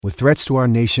With threats to our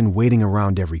nation waiting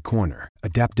around every corner,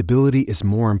 adaptability is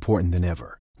more important than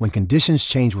ever. When conditions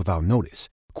change without notice,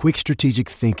 quick strategic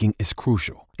thinking is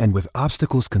crucial. And with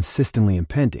obstacles consistently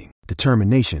impending,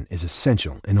 determination is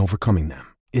essential in overcoming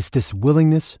them. It's this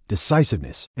willingness,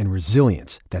 decisiveness, and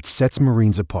resilience that sets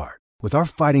Marines apart. With our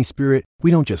fighting spirit, we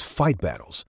don't just fight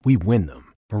battles, we win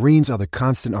them. Marines are the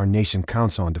constant our nation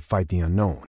counts on to fight the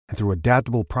unknown. And through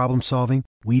adaptable problem solving,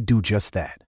 we do just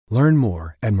that. Learn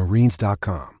more at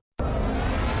marines.com.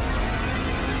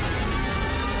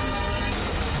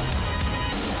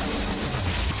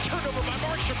 Turnover by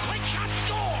Marshall. Quick shot,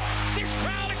 score! This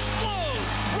crowd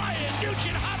explodes! Ryan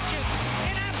Nugent-Hopkins,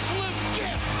 an absolute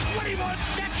gift! 21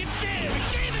 seconds in!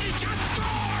 McDavid, his shot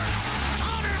scores!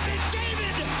 Connor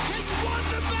McDavid has won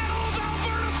the Battle of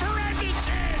Alberta for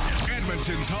Edmonton!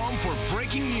 Edmonton's home for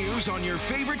breaking news on your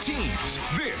favorite teams.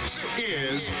 This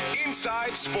is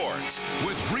Inside Sports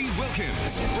with Reed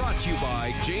Wilkins. Brought to you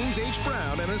by James H.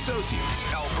 Brown and Associates,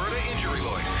 Alberta Injury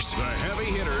Lawyers, the heavy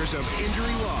hitters of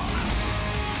injury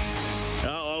law.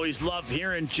 I always love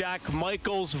hearing Jack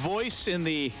Michael's voice in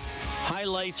the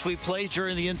highlights we play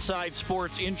during the Inside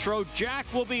Sports intro. Jack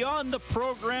will be on the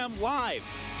program live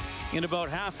in about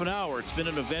half an hour. It's been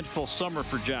an eventful summer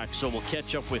for Jack, so we'll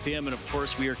catch up with him. And, of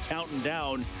course, we are counting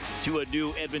down to a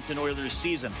new Edmonton Oilers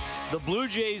season. The Blue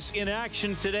Jays in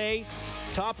action today.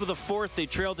 Top of the fourth, they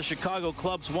trailed the Chicago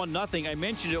Cubs 1-0. I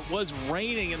mentioned it was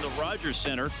raining in the Rogers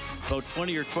Center about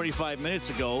 20 or 25 minutes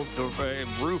ago. The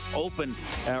roof opened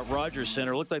at Rogers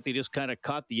Center. It looked like they just kind of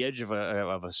caught the edge of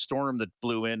a storm that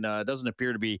blew in. It doesn't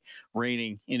appear to be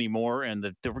raining anymore, and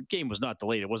the game was not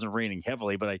delayed. It wasn't raining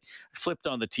heavily, but I flipped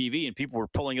on the TV, and people were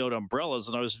pulling out umbrellas,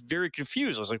 and I was very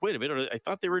confused. I was like, wait a minute, I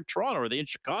thought they were in Toronto. Are they in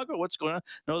Chicago? What's going on?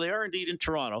 No, they are indeed in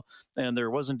Toronto, and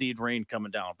there was indeed rain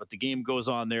coming down, but the game goes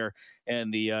on there, and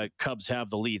the Cubs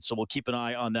have the lead. So we'll keep an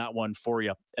eye on that one for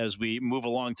you as we move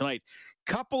along tonight.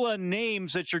 Couple of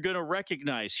names that you're going to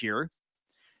recognize here.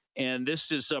 And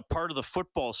this is part of the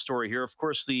football story here. Of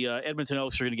course, the Edmonton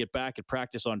Elks are going to get back at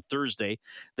practice on Thursday.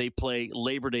 They play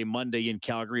Labor Day Monday in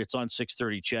Calgary. It's on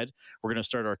 6:30, Ched. We're going to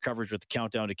start our coverage with the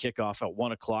countdown to kickoff at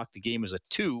 1 o'clock. The game is at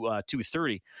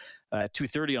 2:30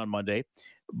 on Monday.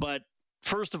 But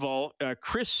first of all,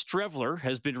 Chris Streveler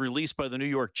has been released by the New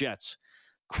York Jets.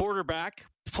 Quarterback,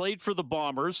 played for the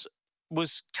Bombers,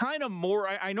 was kind of more,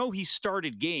 I know he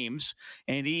started games,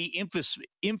 and he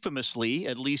infamously,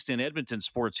 at least in Edmonton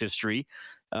sports history,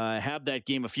 had that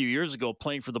game a few years ago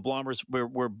playing for the Bombers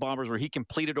where he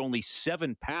completed only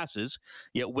 7 passes,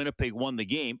 yet Winnipeg won the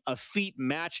game, a feat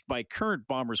matched by current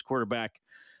Bombers quarterback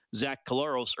Zach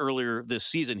Collaros earlier this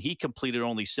season. He completed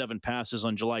only 7 passes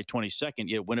on July 22nd,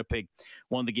 yet Winnipeg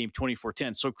won the game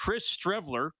 24-10. So Chris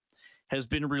Streveler has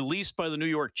been released by the New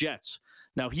York Jets.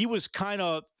 Now, he was kind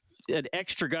of an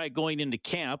extra guy going into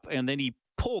camp, and then he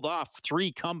pulled off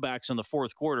 3 comebacks in the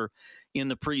fourth quarter in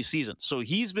the preseason. So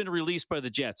he's been released by the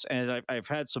Jets, and I've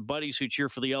had some buddies who cheer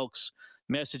for the Elks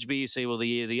message me, say, well,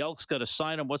 the Elks got to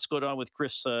sign him. What's going on with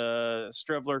Chris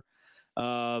Streveler?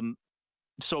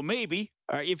 So maybe,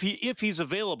 if he's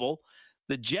available,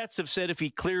 the Jets have said if he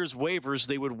clears waivers,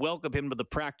 they would welcome him to the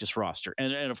practice roster.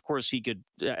 And of course, he could,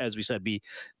 as we said, be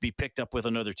picked up with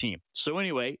another team. So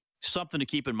anyway, something to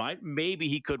keep in mind. Maybe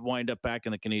he could wind up back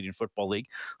in the Canadian Football League.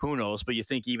 Who knows? But you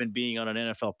think even being on an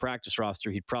NFL practice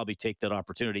roster, he'd probably take that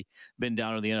opportunity. Been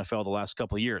down in the NFL the last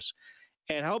couple of years.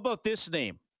 And how about this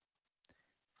name?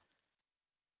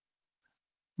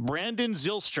 Brandon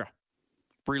Zylstra,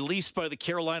 released by the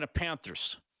Carolina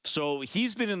Panthers. So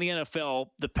he's been in the NFL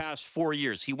the past 4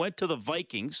 years. He went to the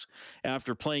Vikings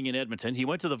after playing in Edmonton. He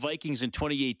went to the Vikings in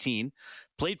 2018,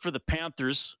 played for the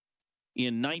Panthers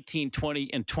in 19,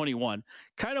 20, and 21.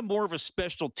 Kind of more of a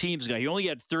special teams guy. He only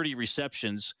had 30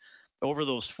 receptions over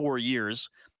those 4 years.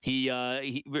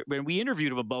 When we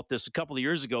interviewed him about this a couple of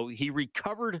years ago, he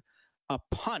recovered a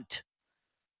punt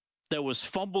that was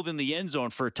fumbled in the end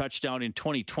zone for a touchdown in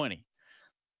 2020.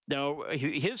 Now,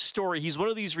 his story, he's one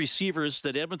of these receivers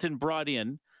that Edmonton brought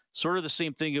in, sort of the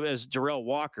same thing as Darrell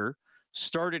Walker,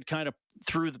 started kind of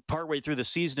partway through the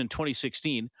season in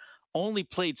 2016, only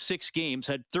played 6 games,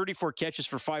 had 34 catches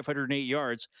for 508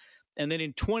 yards. And then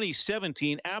in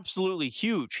 2017, absolutely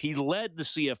huge. He led the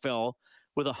CFL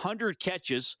with 100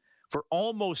 catches for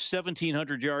almost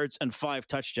 1,700 yards and 5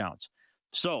 touchdowns.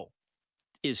 So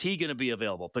is he going to be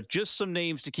available? But just some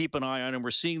names to keep an eye on. And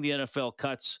we're seeing the NFL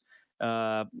cuts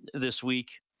this week,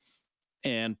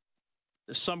 and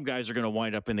some guys are going to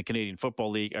wind up in the Canadian Football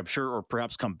League, I'm sure, or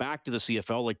perhaps come back to the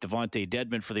CFL, like Devontae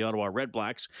Dedmon for the Ottawa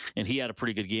Redblacks, and he had a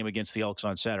pretty good game against the Elks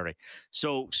on Saturday.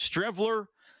 So Streveler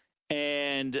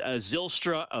and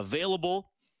Zylstra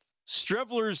available.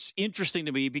 Streveler's interesting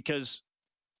to me because,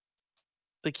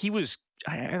 like, he was,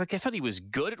 I thought he was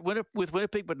good with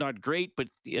Winnipeg, but not great. But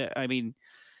yeah, I mean,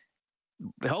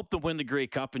 helped them win the Grey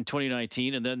Cup in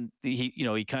 2019, and then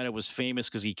he kind of was famous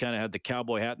because he kind of had the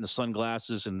cowboy hat and the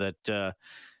sunglasses and that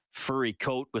furry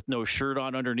coat with no shirt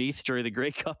on underneath during the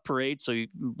Grey Cup parade, so he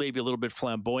maybe a little bit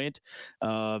flamboyant.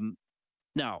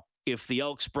 Now, if the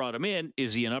Elks brought him in,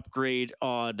 is he an upgrade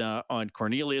on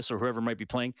Cornelius or whoever might be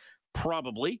playing?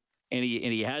 Probably. And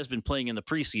he has been playing in the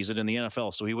preseason in the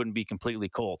NFL, so he wouldn't be completely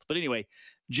cold. But anyway,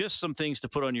 just some things to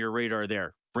put on your radar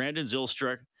there. Brandon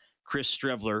Zylstra, Chris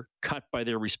Streveler cut by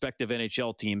their respective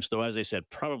NHL teams, though, as I said,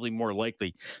 probably more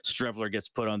likely Streveler gets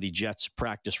put on the Jets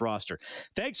practice roster.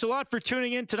 Thanks a lot for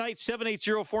tuning in tonight.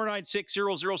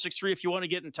 780-496-0063 if you want to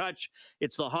get in touch.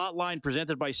 It's the hotline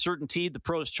presented by CertainTeed, the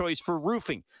pro's choice for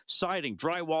roofing, siding,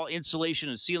 drywall, insulation,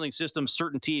 and ceiling systems.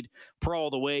 CertainTeed, pro all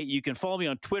the way. You can follow me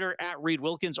on Twitter at Reid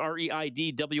Wilkins,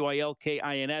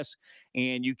 ReidWilkins,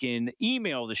 and you can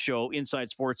email the show,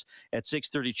 InsideSports at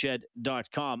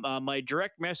 630ched.com. My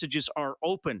direct messages are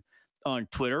open on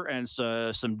Twitter, and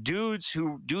some dudes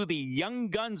who do the Young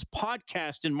Guns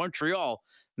podcast in Montreal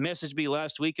messaged me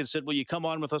last week and said, will you come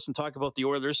on with us and talk about the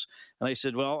Oilers? And I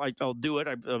said, well, I'll do it.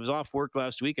 I was off work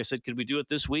last week. I said, could we do it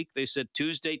this week? They said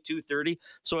Tuesday, 2:30.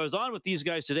 So I was on with these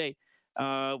guys today.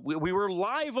 We were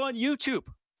live on YouTube,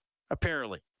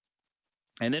 apparently.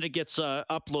 And then it gets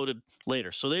uploaded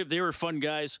later. So they were fun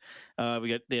guys.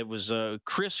 It was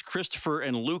Chris, Christopher,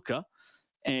 and Luca,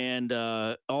 and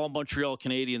all Montreal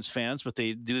Canadiens fans. But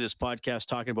they do this podcast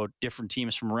talking about different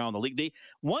teams from around the league.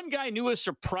 One guy knew a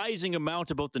surprising amount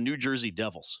about the New Jersey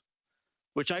Devils,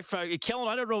 which I found. Kellen,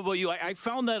 I don't know about you. I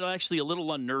found that actually a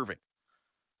little unnerving.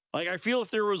 Like, I feel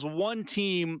if there was one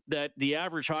team that the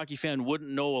average hockey fan wouldn't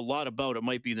know a lot about, it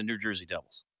might be the New Jersey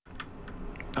Devils.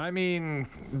 I mean,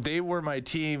 they were my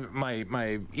team,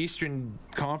 my Eastern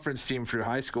Conference team through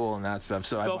high school and that stuff.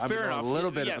 So I've known a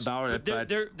little bit about it. But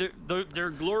their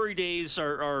glory days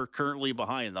are currently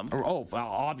behind them. Oh, well,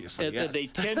 obviously, yes. They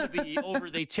tend to be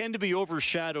They tend to be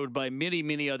overshadowed by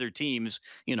many other teams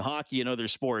in hockey and other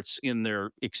sports in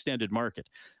their extended market.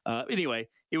 Anyway,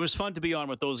 it was fun to be on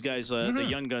with those guys, the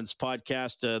Young Guns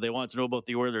podcast. They want to know about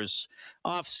the Oilers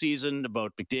off season,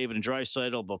 about McDavid and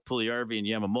Draisaitl, about Puljujarvi and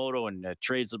Yamamoto, and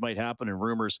trades that might happen and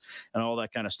rumors and all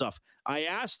that kind of stuff. I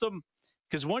asked them,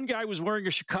 because one guy was wearing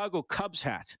a Chicago Cubs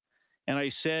hat, and I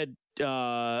said,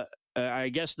 I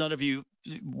guess none of you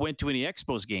went to any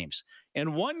Expos games.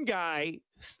 And one guy,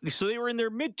 so they were in their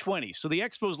mid-20s. So the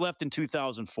Expos left in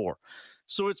 2004.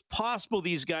 So it's possible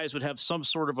these guys would have some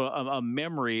sort of a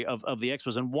memory of the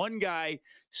Expos. And one guy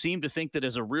seemed to think that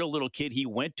as a real little kid, he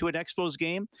went to an Expos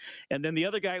game. And then the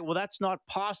other guy, well, that's not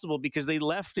possible because they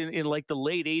left in like the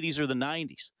late 80s or the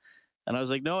 90s. And I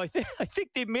was like, no, I think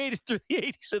they made it through the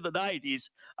 80s and the 90s.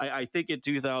 I think in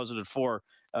 2004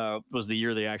 was the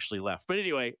year they actually left. But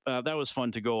anyway, that was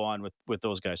fun to go on with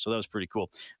those guys. So that was pretty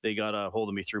cool. They got a hold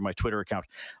of me through my Twitter account.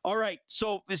 All right.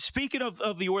 So speaking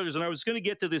of the Oilers, and I was going to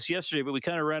get to this yesterday, but we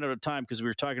kind of ran out of time because we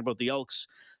were talking about the Elks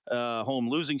home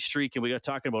losing streak, and we got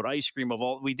talking about ice cream of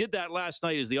all. We did that last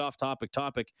night as the off-topic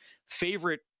topic.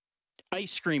 Favorite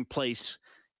ice cream place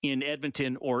in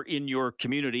Edmonton or in your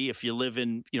community, if you live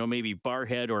in, maybe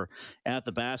Barhead or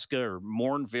Athabasca or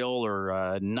Mornville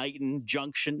or Knighton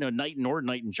Junction, Knighton or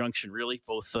Knighton Junction, really.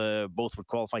 Both would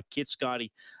qualify. Kit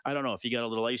Scotty. I don't know if you got a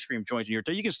little ice cream joint in your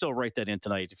town. You can still write that in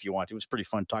tonight if you want. It was pretty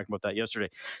fun talking about that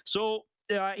yesterday. So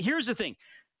here's the thing.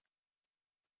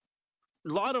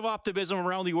 A lot of optimism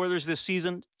around the Oilers this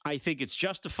season. I think it's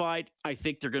justified. I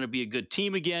think they're going to be a good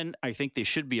team again. I think they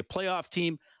should be a playoff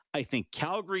team. I think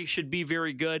Calgary should be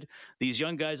very good. These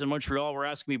young guys in Montreal were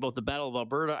asking me about the Battle of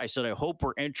Alberta. I said, I hope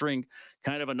we're entering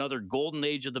kind of another golden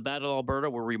age of the Battle of Alberta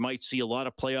where we might see a lot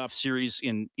of playoff series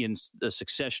in a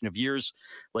succession of years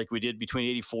like we did between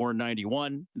 84 and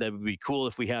 91. That would be cool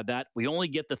if we had that. We only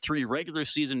get the 3 regular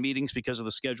season meetings because of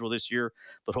the schedule this year,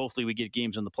 but hopefully we get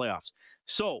games in the playoffs.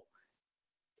 So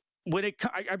I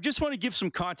just want to give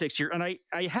some context here, and I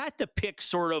had to pick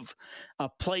sort of a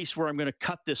place where I'm going to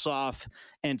cut this off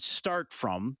and start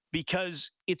from, because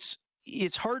it's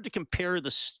hard to compare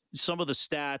some of the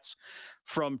stats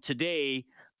from today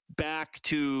back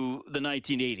to the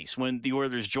 1980s when the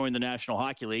Oilers joined the National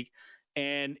Hockey League.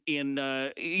 And in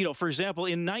for example,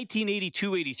 in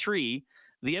 1982-83,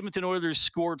 the Edmonton Oilers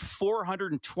scored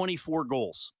 424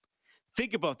 goals.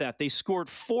 Think about that. They scored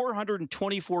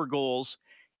 424 goals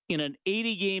in an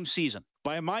 80-game season.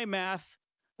 By my math,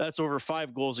 that's over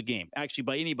 5 goals a game. Actually,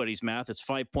 by anybody's math, it's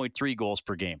 5.3 goals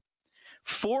per game.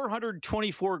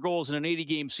 424 goals in an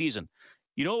 80-game season.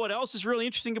 You know what else is really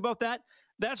interesting about that?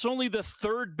 That's only the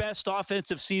third best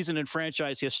offensive season in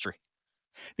franchise history.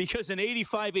 Because in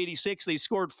 85-86, they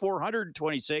scored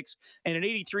 426, and in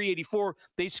 83-84,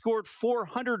 they scored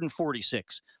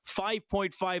 446,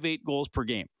 5.58 goals per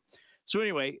game. So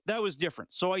anyway, that was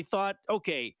different. So I thought,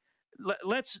 okay,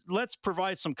 let's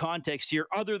provide some context here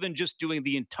other than just doing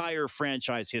the entire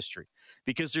franchise history,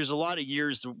 because there's a lot of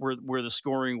years where the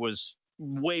scoring was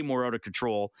way more out of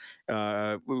control,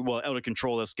 out of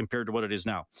control as compared to what it is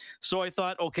now. So I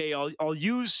thought, okay, I'll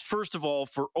use first of all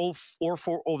for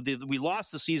we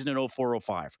lost the season in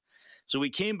 04-05. So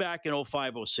we came back in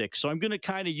 05-06. So I'm going to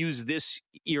kind of use this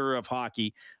era of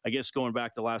hockey, I guess going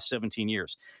back the last 17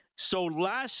 years. So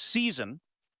last season,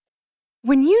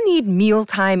 when you need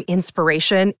mealtime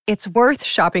inspiration, it's worth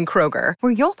shopping Kroger,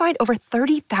 where you'll find over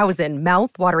 30,000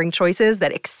 mouth-watering choices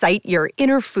that excite your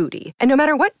inner foodie. And no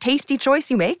matter what tasty choice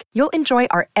you make, you'll enjoy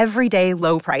our everyday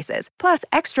low prices, plus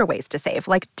extra ways to save,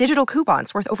 like digital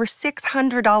coupons worth over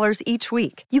 $600 each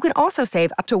week. You can also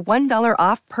save up to $1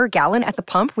 off per gallon at the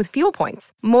pump with fuel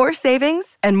points. More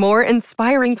savings and more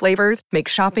inspiring flavors make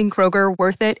shopping Kroger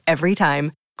worth it every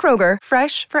time. Kroger,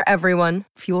 fresh for everyone.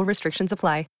 Fuel restrictions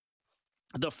apply.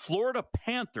 The Florida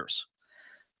Panthers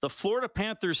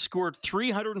scored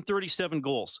 337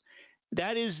 goals.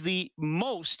 That is the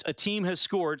most a team has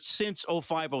scored since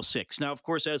 05-06. Now, of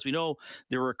course, as we know,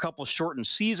 there were a couple shortened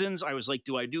seasons. I was like,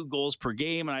 do I do goals per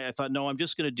game? And I thought, no, I'm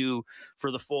just going to do for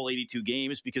the full 82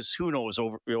 games, because who knows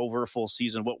over a full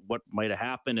season what might have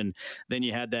happened. And then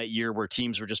you had that year where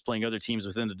teams were just playing other teams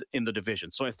in the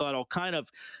division. So I thought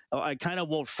I kind of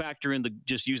won't factor in the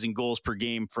just using goals per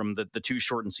game from the two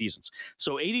shortened seasons.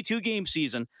 So 82 game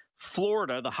season,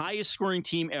 Florida, the highest scoring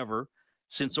team ever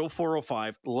since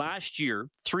 04-05, last year,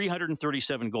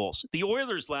 337 goals. The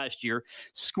Oilers last year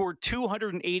scored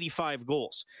 285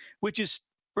 goals, which is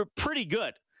pretty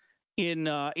good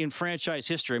in franchise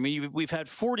history. I mean, we've had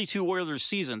 42 Oilers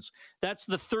seasons. That's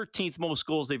the 13th most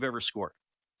goals they've ever scored.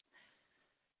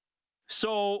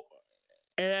 So,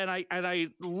 and I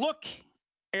look,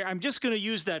 I'm just going to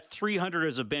use that 300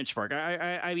 as a benchmark.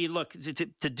 I mean, look,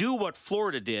 to do what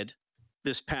Florida did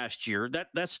this past year,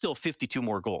 that's still 52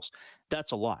 more goals.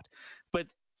 That's a lot. But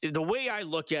the way I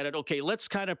look at it, okay, let's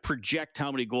kind of project how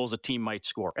many goals a team might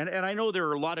score. And I know there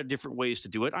are a lot of different ways to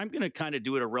do it. I'm going to kind of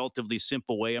do it a relatively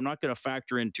simple way. I'm not going to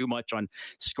factor in too much on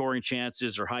scoring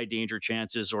chances or high danger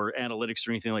chances or analytics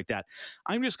or anything like that.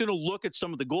 I'm just going to look at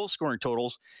some of the goal scoring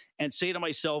totals and say to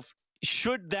myself,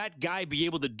 should that guy be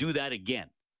able to do that again?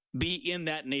 Be in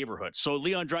that neighborhood. So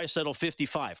Leon Draisaitl,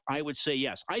 55. I would say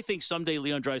yes. I think someday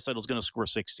Leon Draisaitl is going to score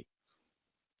 60.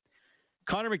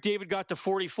 Connor McDavid got to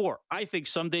 44. I think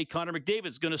someday Connor McDavid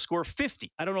is going to score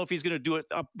 50. I don't know if he's going to do it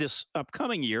this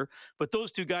upcoming year, but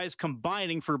those two guys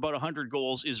combining for about 100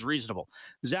 goals is reasonable.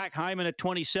 Zach Hyman at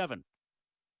 27.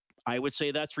 I would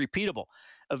say that's repeatable.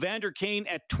 Evander Kane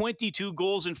at 22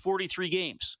 goals in 43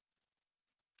 games.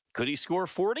 Could he score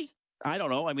 40? I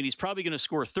don't know. I mean, he's probably going to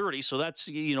score 30, so that's,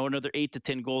 another 8 to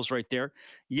 10 goals right there.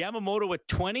 Yamamoto at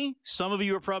 20. Some of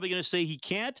you are probably going to say he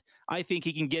can't. I think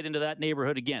he can get into that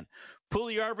neighborhood again.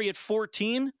 Puljujarvi at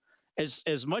 14.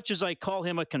 As much as I call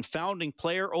him a confounding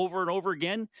player over and over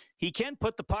again, he can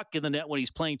put the puck in the net when he's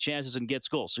playing chances and gets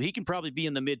goals. So he can probably be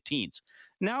in the mid-teens.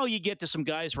 Now you get to some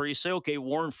guys where you say, okay,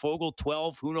 Warren Fogle,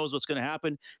 12. Who knows what's going to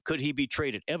happen? Could he be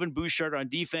traded? Evan Bouchard on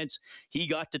defense, he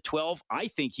got to 12. I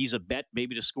think he's a bet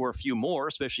maybe to score a few more,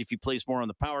 especially if he plays more on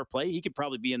the power play. He could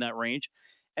probably be in that range.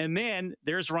 And then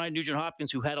there's Ryan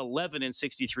Nugent-Hopkins, who had 11 in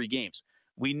 63 games.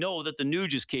 We know that the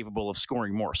Nuge is capable of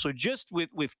scoring more. So just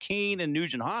with Kane and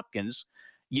Nugent-Hopkins,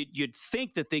 you'd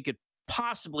think that they could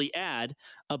possibly add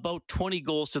about 20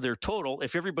 goals to their total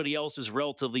if everybody else is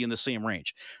relatively in the same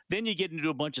range. Then you get into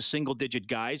a bunch of single-digit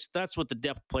guys. That's what the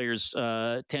depth players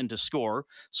tend to score.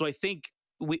 So I think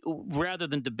rather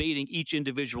than debating each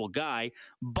individual guy,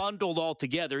 bundled all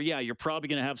together, you're probably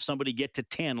going to have somebody get to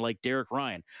 10 like Derek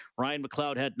Ryan. Ryan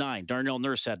McLeod had 9. Darnell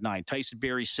Nurse had 9. Tyson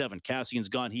Barrie 7. Cassian's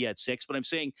gone. He had 6. But I'm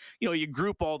saying, you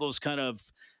group all those kind of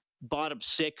bottom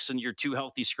 6 and your 2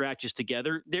 healthy scratches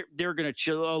together. They're going to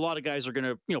chill. A lot of guys are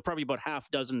going to, probably about half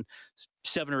dozen,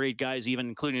 7 or 8 guys, even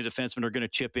including a defenseman, are going to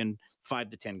chip in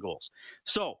 5 to 10 goals.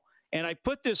 So, and I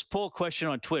put this poll question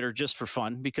on Twitter just for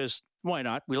fun, because why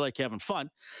not? We like having fun.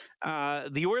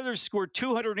 The Oilers scored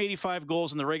 285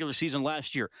 goals in the regular season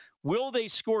last year. Will they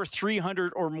score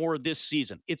 300 or more this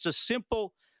season? It's a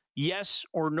simple yes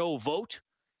or no vote.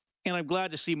 And I'm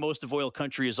glad to see most of Oil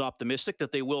Country is optimistic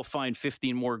that they will find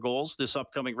 15 more goals this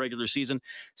upcoming regular season.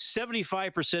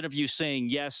 75% of you saying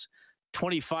yes,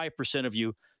 25% of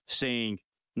you saying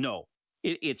no.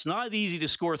 It's not easy to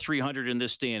score 300 in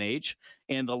this day and age.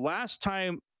 And the last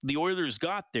time the Oilers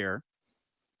got there,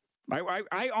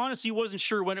 I honestly wasn't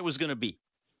sure when it was going to be,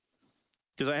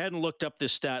 because I hadn't looked up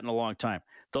this stat in a long time.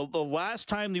 The last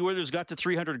time the Oilers got to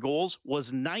 300 goals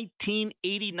was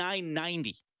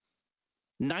 1989-90.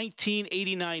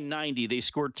 1989-90, they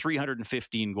scored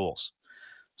 315 goals.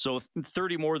 So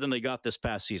 30 more than they got this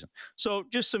past season. So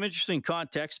just some interesting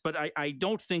context, but I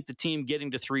don't think the team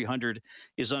getting to 300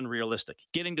 is unrealistic.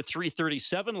 Getting to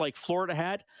 337 like Florida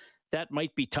had, that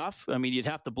might be tough. I mean, you'd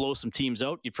have to blow some teams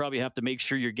out. You'd probably have to make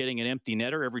sure you're getting an empty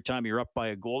netter every time you're up by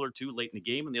a goal or two late in the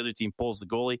game and the other team pulls the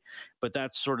goalie. But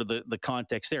that's sort of the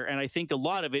context there. And I think a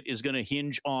lot of it is going to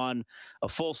hinge on a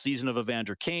full season of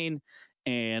Evander Kane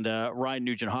and Ryan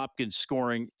Nugent-Hopkins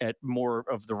scoring at more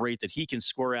of the rate that he can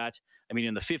score at. I mean,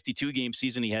 in the 52-game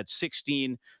season, he had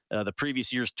 16. The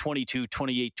previous year's 22,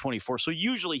 28, 24. So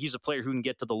usually he's a player who can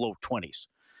get to the low 20s.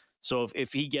 So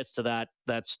if he gets to that,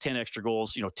 that's 10 extra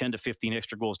goals, 10 to 15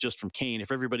 extra goals just from Kane.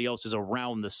 If everybody else is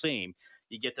around the same,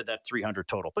 you get to that 300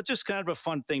 total. But just kind of a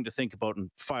fun thing to think about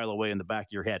and file away in the back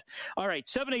of your head. All right,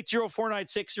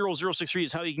 780-496-0063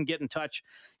 is how you can get in touch.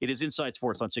 It is Inside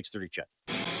Sports on 630 CHED.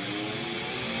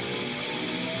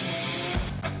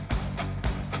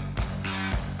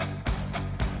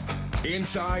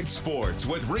 Inside Sports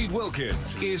with Reed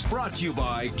Wilkins is brought to you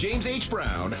by James H.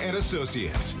 Brown and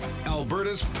Associates,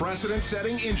 Alberta's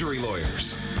precedent-setting injury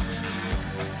lawyers.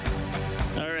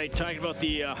 All right, talking about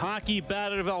the hockey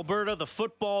battle of Alberta, the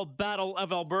football battle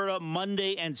of Alberta,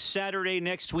 Monday and Saturday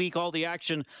next week. All the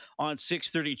action on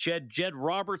 630 CHED. Jed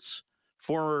Roberts,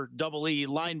 former EE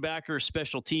linebacker,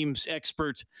 special teams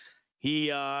expert. He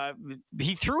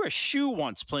threw a shoe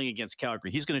once playing against Calgary.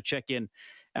 He's going to check in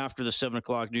after the 7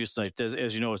 o'clock news tonight.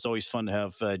 As you know, it's always fun to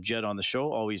have Jed on the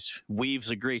show. Always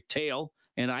weaves a great tale.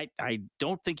 And I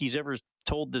don't think he's ever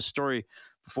told this story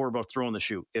before about throwing the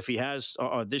shoe. If he has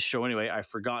this show anyway, I've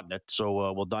forgotten it.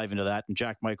 So we'll dive into that. And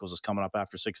Jack Michaels is coming up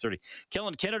after 6:30.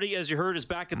 Kellen Kennedy, as you heard, is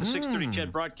back at the 630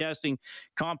 CHED Broadcasting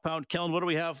compound. Kellen, what do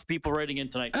we have people writing in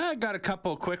tonight? I got a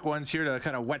couple quick ones here to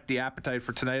kind of whet the appetite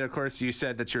for tonight. Of course, you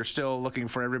said that you're still looking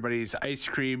for everybody's ice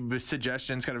cream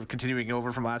suggestions, kind of continuing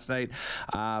over from last night.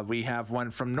 We have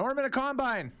one from Norman at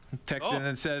Combine. Text in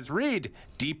and says, Reed,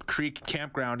 Deep Creek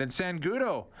Campground in San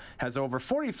Gudo has over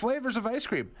 40 flavors of ice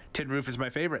cream. Tin Roof is my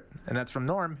favorite, and that's from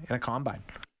Norm in a Combine.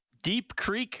 Deep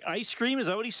Creek ice cream, is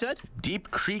that what he said?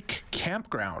 Deep Creek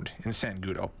Campground in San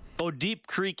Gudo. Oh, Deep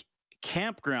Creek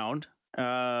Campground,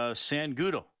 San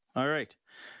Gudo. All right.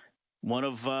 One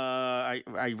of I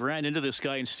ran into this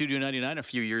guy in Studio 99 a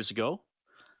few years ago,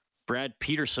 Brad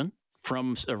Peterson,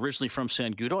 originally from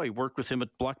San Gudo. I worked with him at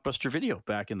Blockbuster Video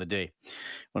back in the day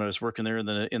when I was working there in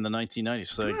the 1990s.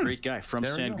 So a great guy from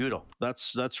San Gudo.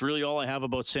 That's really all I have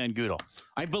about San Gudo.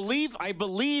 I believe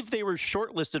they were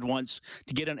shortlisted once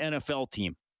to get an NFL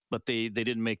team, but they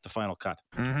didn't make the final cut.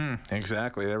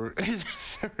 Exactly. There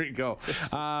we go.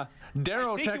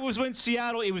 Daryl, I think it was when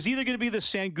Seattle. It was either going to be the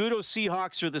San Gudo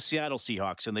Seahawks or the Seattle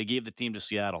Seahawks, and they gave the team to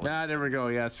Seattle. There we go.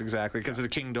 Yes, exactly, because of the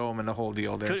King Dome and the whole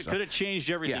deal there. Could have changed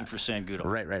everything for San Gudo.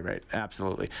 Right.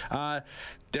 Absolutely.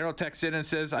 Daryl texts in and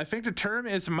says, I think the term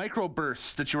is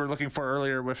microbursts that you were looking for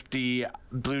earlier with the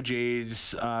Blue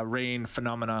Jays rain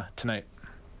phenomena tonight.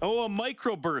 Oh, a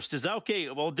microburst. Is that okay?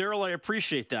 Well, Daryl, I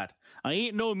appreciate that. I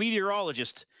ain't no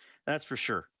meteorologist, that's for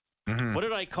sure. What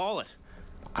did I call it?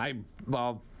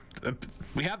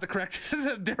 We have the correct.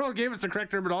 Daryl gave us the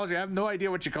correct terminology. I have no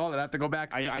idea what you call it. I have to go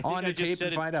back on the tape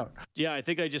and find out. Yeah, I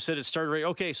think I just said it started right.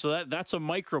 Okay, so that's a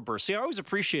microburst. See, I always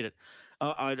appreciate it.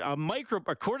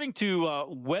 According to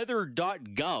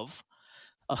weather.gov,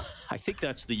 I think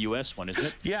that's the U.S. one, isn't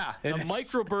it? Yeah. A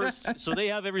microburst, so they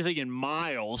have everything in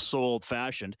miles, so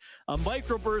old-fashioned. A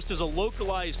microburst is a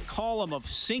localized column of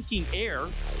sinking air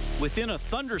within a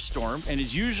thunderstorm and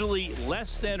is usually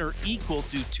less than or equal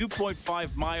to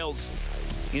 2.5 miles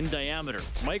in diameter.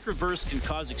 Microbursts can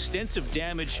cause extensive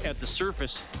damage at the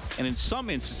surface and in some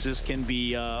instances can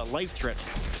be life-threatening.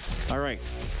 All right.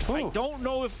 Ooh.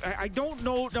 I don't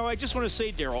know. No, I just want to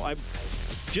say, Daryl,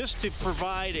 just to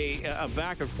provide a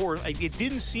back and forth, it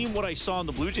didn't seem what I saw in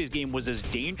the Blue Jays game was as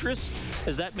dangerous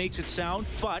as that makes it sound,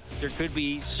 but there could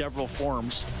be several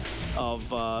forms of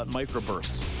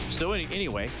microbursts. So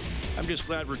anyway, I'm just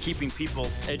glad we're keeping people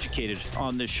educated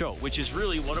on this show, which is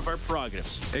really one of our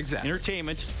prerogatives. Exactly.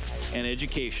 Entertainment and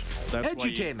education.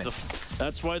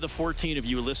 That's why the 14 of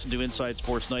you listen to Inside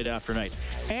Sports night after night.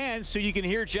 And so you can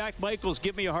hear Jack Michaels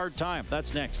give me a hard time.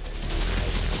 That's next.